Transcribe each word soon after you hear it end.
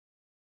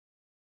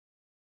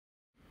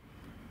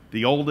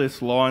the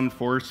oldest law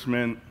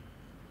enforcement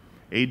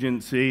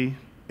agency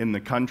in the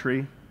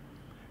country,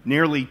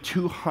 nearly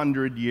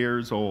 200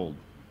 years old.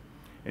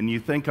 And you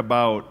think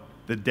about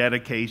the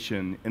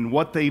dedication and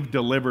what they've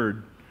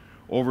delivered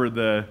over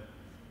the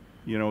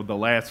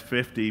last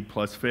 50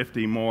 plus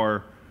 50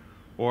 more,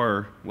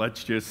 or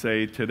let's just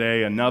say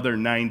today another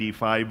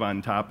 95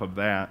 on top of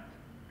that.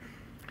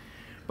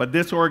 But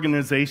this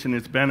organization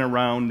has been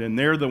around, and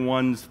they're the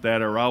ones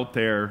that are out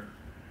there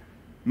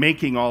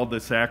making all the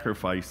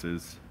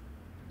sacrifices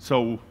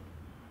so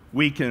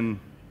we can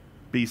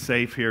be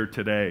safe here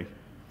today.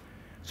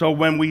 So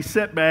when we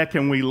sit back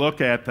and we look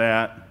at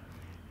that,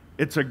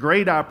 it's a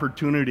great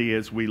opportunity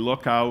as we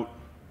look out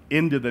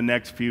into the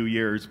next few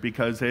years,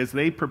 because as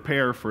they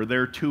prepare for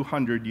their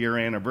 200-year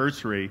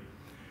anniversary,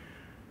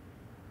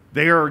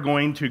 they are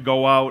going to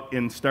go out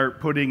and start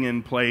putting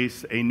in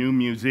place a new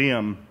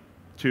museum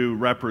to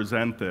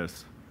represent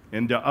this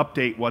and to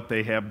update what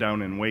they have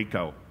down in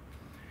Waco.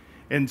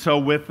 And so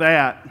with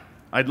that,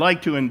 I'd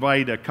like to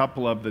invite a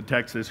couple of the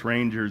Texas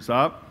Rangers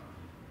up.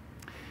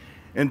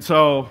 And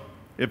so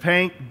if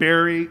Hank,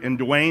 Barry, and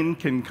Dwayne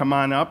can come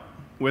on up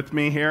with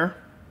me here.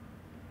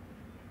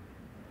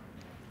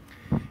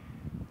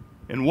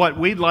 And what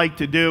we'd like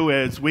to do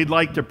is we'd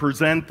like to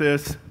present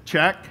this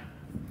check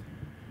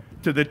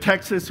to the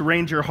Texas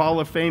Ranger Hall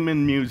of Fame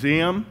and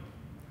Museum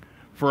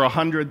for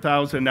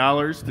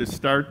 $100,000 to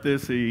start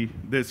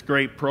this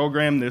great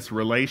program, this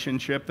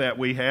relationship that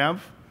we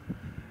have,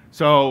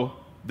 so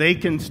they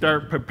can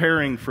start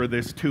preparing for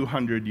this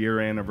 200-year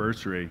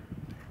anniversary.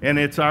 And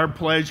it's our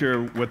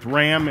pleasure with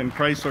RAM and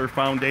Chrysler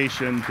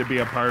Foundation to be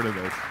a part of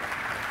this.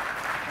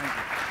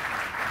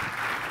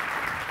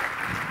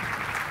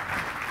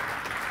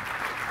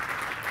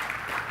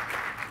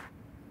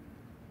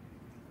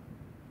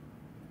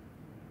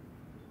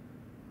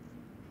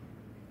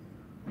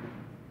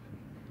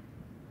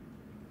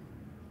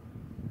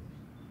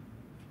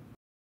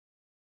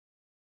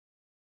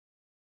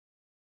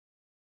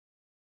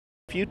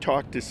 If you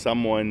talk to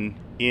someone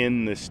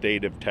in the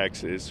state of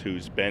Texas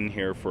who's been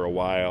here for a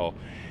while,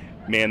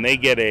 man, they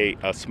get a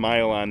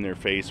smile on their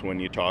face when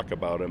you talk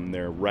about them.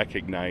 They're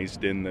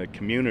recognized in the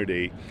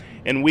community,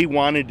 and we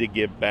wanted to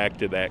give back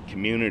to that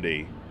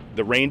community.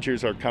 The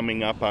Rangers are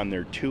coming up on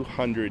their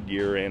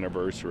 200-year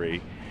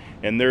anniversary,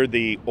 and they're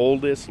the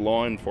oldest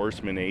law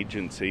enforcement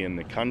agency in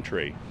the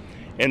country.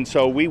 And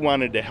so we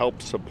wanted to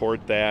help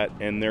support that,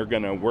 and they're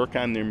going to work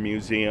on their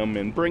museum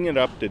and bring it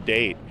up to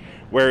date,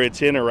 where it's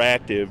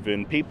interactive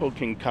and people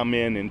can come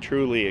in and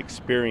truly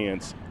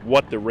experience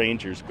what the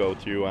Rangers go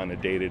through on a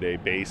day-to-day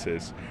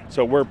basis.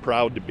 So we're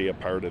proud to be a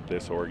part of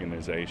this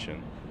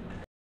organization.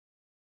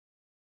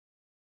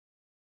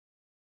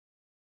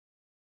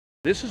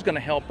 This is going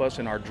to help us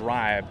in our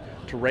drive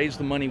to raise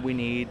the money we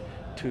need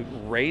to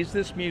raise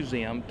this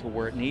museum to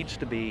where it needs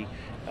to be.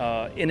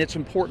 And it's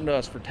important to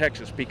us for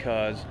Texas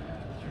because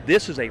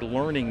this is a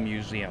learning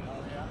museum.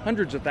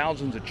 Hundreds of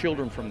thousands of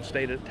children from the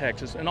state of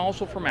Texas and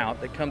also from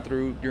out that come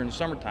through during the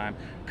summertime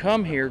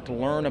come here to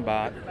learn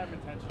about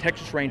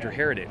Texas Ranger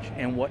heritage,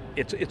 and what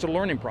it's a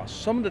learning process.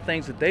 Some of the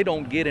things that they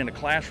don't get in a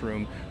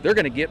classroom, they're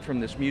going to get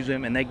from this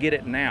museum, and they get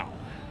it now.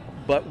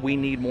 But we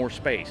need more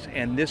space,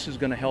 and this is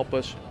going to help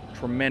us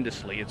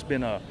tremendously. It's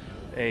been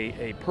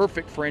a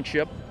perfect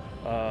friendship,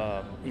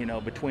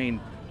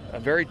 between a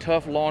very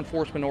tough law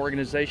enforcement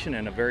organization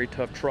and a very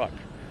tough truck,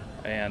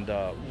 and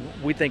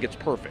we think it's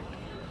perfect.